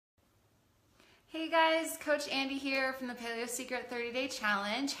Hey guys, Coach Andy here from the Paleo Secret 30-Day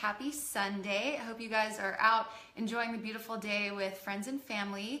Challenge. Happy Sunday. I hope you guys are out enjoying the beautiful day with friends and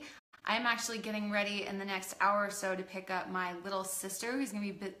family. I'm actually getting ready in the next hour or so to pick up my little sister who's going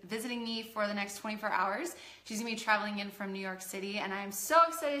to be visiting me for the next 24 hours. She's going to be traveling in from New York City and I'm so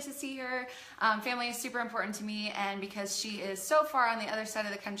excited to see her. Family is super important to me, and because she is so far on the other side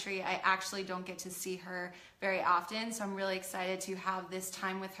of the country, I actually don't get to see her very often. So I'm really excited to have this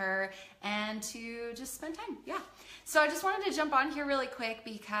time with her and to just spend time. Yeah. So I just wanted to jump on here really quick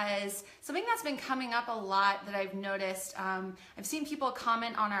because something that's been coming up a lot that I've noticed, I've seen people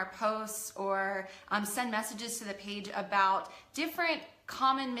comment on our posts or send messages to the page about different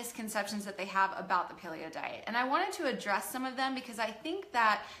common misconceptions that they have about the paleo diet. And I wanted to address some of them because I think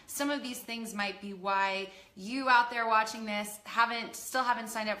that some of these things might be why you out there watching this still haven't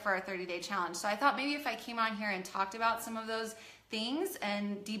signed up for our 30-day challenge. So I thought maybe if I came on here and talked about some of those things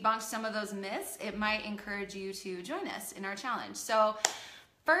and debunked some of those myths, it might encourage you to join us in our challenge. So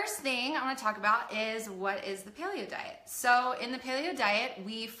first thing I want to talk about is what is the paleo diet. So in the paleo diet,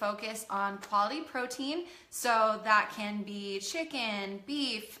 we focus on quality protein. So that can be chicken,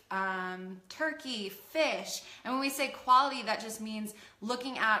 beef, turkey, fish. And when we say quality, that just means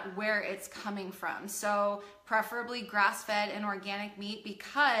looking at where it's coming from. So preferably grass-fed and organic meat,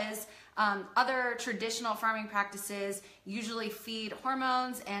 because other traditional farming practices usually feed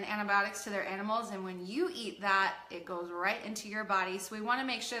hormones and antibiotics to their animals, and when you eat that, it goes right into your body. So we want to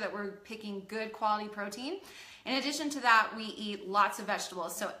make sure that we're picking good quality protein. In addition to that, we eat lots of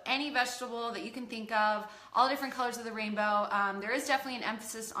vegetables. So any vegetable that you can think of, all different colors of the rainbow. There is definitely an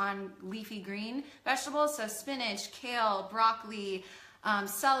emphasis on leafy green vegetables, so spinach, kale, broccoli,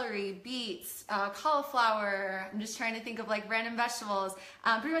 celery, beets, cauliflower. I'm just trying to think of like random vegetables.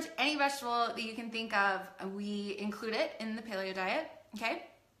 Pretty much any vegetable that you can think of, we include it in the paleo diet, okay?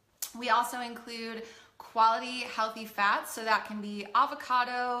 We also include quality healthy fats, so that can be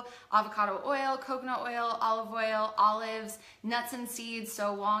avocado, avocado oil, coconut oil, olives, nuts and seeds,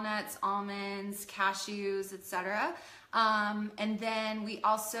 so walnuts, almonds, cashews, etc. And then we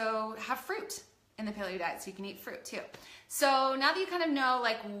also have fruit in the paleo diet, so you can eat fruit too. So now that you kind of know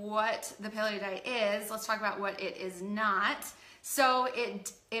like what the paleo diet is, let's talk about what it is not. So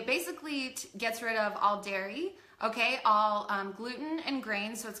it basically gets rid of all dairy, okay, all gluten and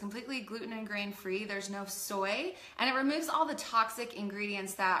grains, so it's completely gluten and grain free. There's no soy, and it removes all the toxic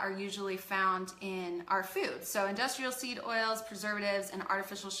ingredients that are usually found in our food. So industrial seed oils, preservatives, and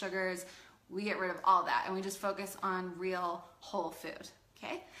artificial sugars, we get rid of all that, and we just focus on real whole food,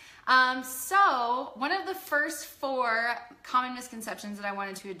 okay? So one of the first 4 common misconceptions that I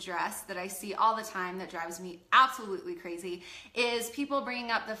wanted to address that I see all the time that drives me absolutely crazy is people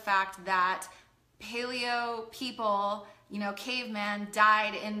bringing up the fact that paleo people, you know, cavemen,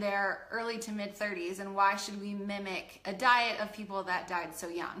 died in their early to mid 30s, and why should we mimic a diet of people that died so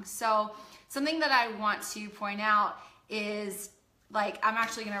young? So something that I want to point out is, like, I'm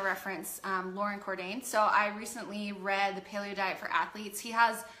actually going to reference Lauren Cordain. So I recently read The Paleo Diet for Athletes. He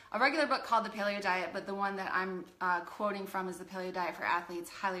has a regular book called The Paleo Diet, but the one that I'm quoting from is The Paleo Diet for Athletes.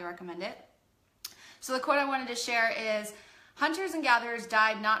 Highly recommend it. So the quote I wanted to share is, "Hunters and gatherers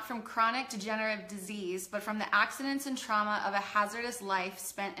died not from chronic degenerative disease, but from the accidents and trauma of a hazardous life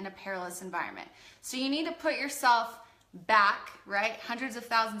spent in a perilous environment." So you need to put yourself back, right, hundreds of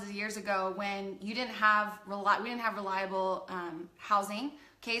thousands of years ago, when we didn't have reliable housing.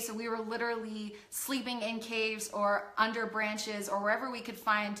 Okay, so we were literally sleeping in caves or under branches or wherever we could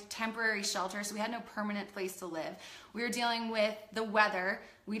find temporary shelter. So we had no permanent place to live. We were dealing with the weather.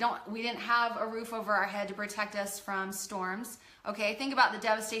 We didn't have a roof over our head to protect us from storms. Okay, think about the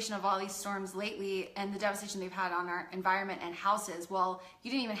devastation of all these storms lately and the devastation they've had on our environment and houses. Well,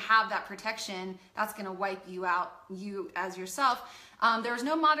 you didn't even have that protection. That's going to wipe you out, you as yourself. There was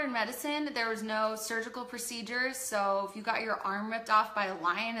no modern medicine. There was no surgical procedures. So if you got your arm ripped off by a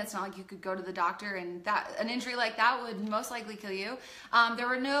lion, it's not like you could go to the doctor, and an injury like that would most likely kill you. There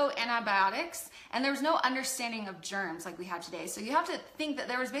were no antibiotics, and there was no understanding of germs like we have today. So you have to think that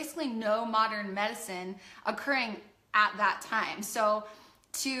there was basically no modern medicine occurring at that time. So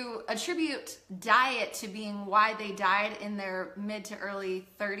to attribute diet to being why they died in their mid to early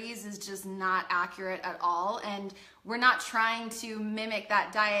 30s is just not accurate at all. And we're not trying to mimic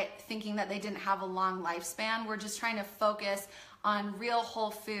that diet thinking that they didn't have a long lifespan. We're just trying to focus on real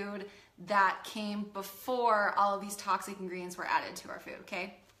whole food that came before all of these toxic ingredients were added to our food,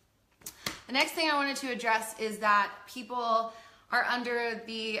 okay? The next thing I wanted to address is that people are under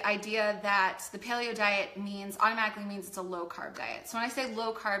the idea that the paleo diet automatically means it's a low carb diet. So when I say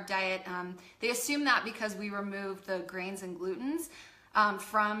low carb diet, they assume that because we remove the grains and glutens.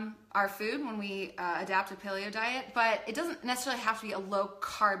 from our food when we adapt a paleo diet, but it doesn't necessarily have to be a low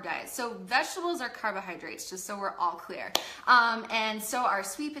carb diet. So vegetables are carbohydrates, just so we're all clear. And so are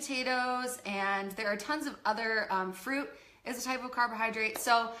sweet potatoes, and there are tons of other fruit is a type of carbohydrate.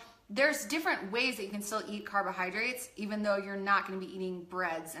 So there's different ways that you can still eat carbohydrates, even though you're not going to be eating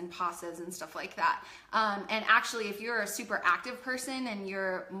breads and pastas and stuff like that. And actually, if you're a super active person and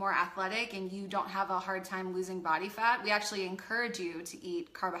you're more athletic and you don't have a hard time losing body fat, we actually encourage you to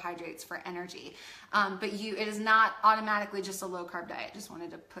eat carbohydrates for energy. But it is not automatically just a low carb diet. Just wanted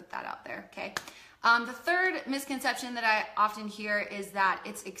to put that out there, okay? The third misconception that I often hear is that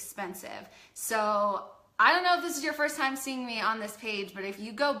it's expensive. So I don't know if this is your first time seeing me on this page, but if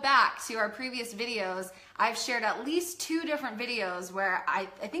you go back to our previous videos, I've shared at least 2 different videos where I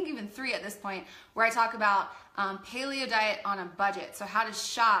think even 3 at this point, where I talk about paleo diet on a budget. So how to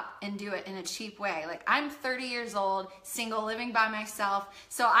shop and do it in a cheap way. Like, I'm 30 years old, single, living by myself.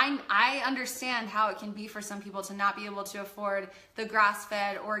 So I understand how it can be for some people to not be able to afford the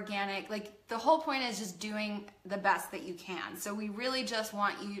grass-fed, organic. Like, the whole point is just doing the best that you can. So we really just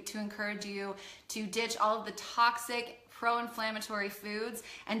want you to encourage you to ditch all of the toxic, pro-inflammatory foods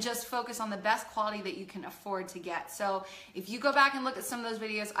and just focus on the best quality that you can afford to get. So if you go back and look at some of those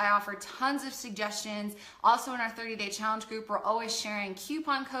videos, I offer tons of suggestions. Also in our 30-day challenge group, we're always sharing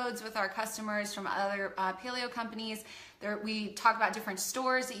coupon codes with our customers from other paleo companies. We talk about different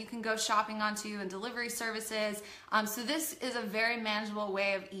stores that you can go shopping onto and delivery services. So this is a very manageable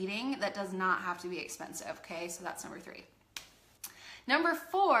way of eating that does not have to be expensive, okay? So that's number 3. Number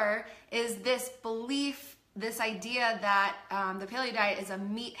 4 is this belief, this idea that the paleo diet is a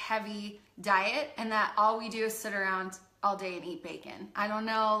meat-heavy diet and that all we do is sit around all day and eat bacon. I don't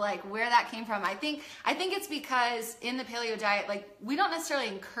know like where that came from. I think it's because in the paleo diet, like, we don't necessarily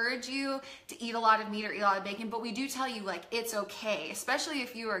encourage you to eat a lot of meat or eat a lot of bacon, but we do tell you like it's okay, especially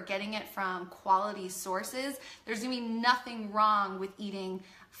if you are getting it from quality sources. There's gonna be nothing wrong with eating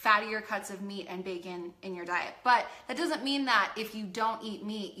fattier cuts of meat and bacon in your diet. But that doesn't mean that if you don't eat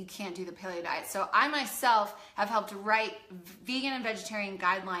meat, you can't do the paleo diet. So I myself have helped write vegan and vegetarian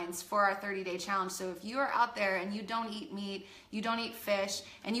guidelines for our 30-day challenge. So if you are out there and you don't eat meat, you don't eat fish,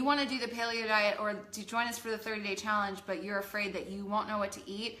 and you want to do the paleo diet or to join us for the 30-day challenge, but you're afraid that you won't know what to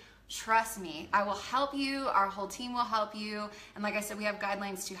eat, trust me, I will help you. Our whole team will help you. And like I said, we have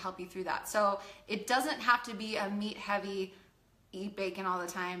guidelines to help you through that. So it doesn't have to be a meat-heavy, eat bacon all the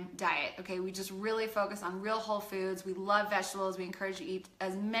time diet, okay? We just really focus on real whole foods. We love vegetables. We encourage you to eat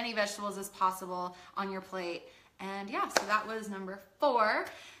as many vegetables as possible on your plate. And yeah, so that was number 4.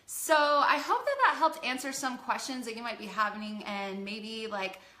 So I hope that helped answer some questions that you might be having and maybe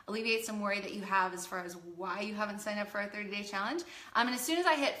like alleviate some worry that you have as far as why you haven't signed up for our 30-day challenge. And as soon as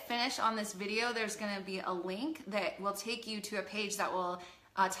I hit finish on this video, there's gonna be a link that will take you to a page that will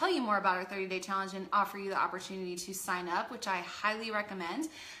tell you more about our 30-day challenge and offer you the opportunity to sign up, which I highly recommend.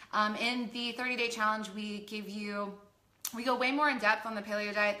 In the 30-day challenge, we go way more in depth on the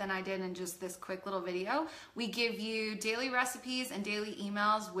paleo diet than I did in just this quick little video. We give you daily recipes and daily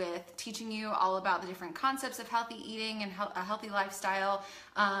emails with teaching you all about the different concepts of healthy eating and a healthy lifestyle.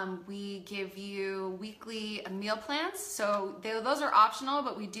 We give you weekly meal plans. So those are optional,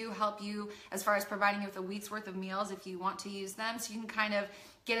 but we do help you as far as providing you with a week's worth of meals if you want to use them. So you can kind of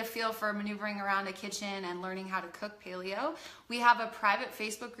get a feel for maneuvering around a kitchen and learning how to cook paleo. We have a private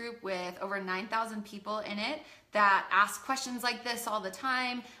Facebook group with over 9,000 people in it that ask questions like this all the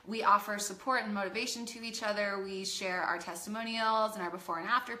time. We offer support and motivation to each other. We share our testimonials and our before and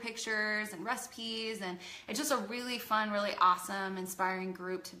after pictures and recipes, and it's just a really fun, really awesome, inspiring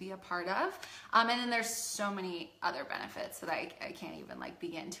group to be a part of. And then there's so many other benefits that I can't even like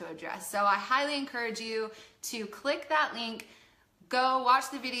begin to address. So I highly encourage you to click that link, go watch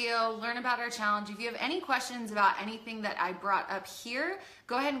the video, learn about our challenge. If you have any questions about anything that I brought up here,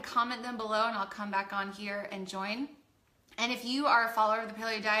 go ahead and comment them below and I'll come back on here and join. And if you are a follower of the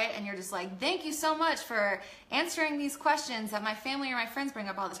paleo diet and you're just like, thank you so much for answering these questions that my family or my friends bring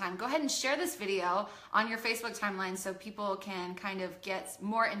up all the time, go ahead and share this video on your Facebook timeline so people can kind of get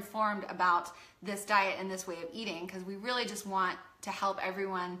more informed about this diet and this way of eating, because we really just want to help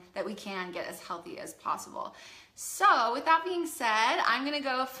everyone that we can get as healthy as possible. So with that being said, I'm gonna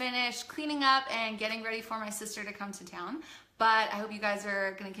go finish cleaning up and getting ready for my sister to come to town. But I hope you guys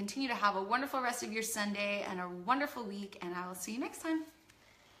are gonna continue to have a wonderful rest of your Sunday and a wonderful week, and I will see you next time.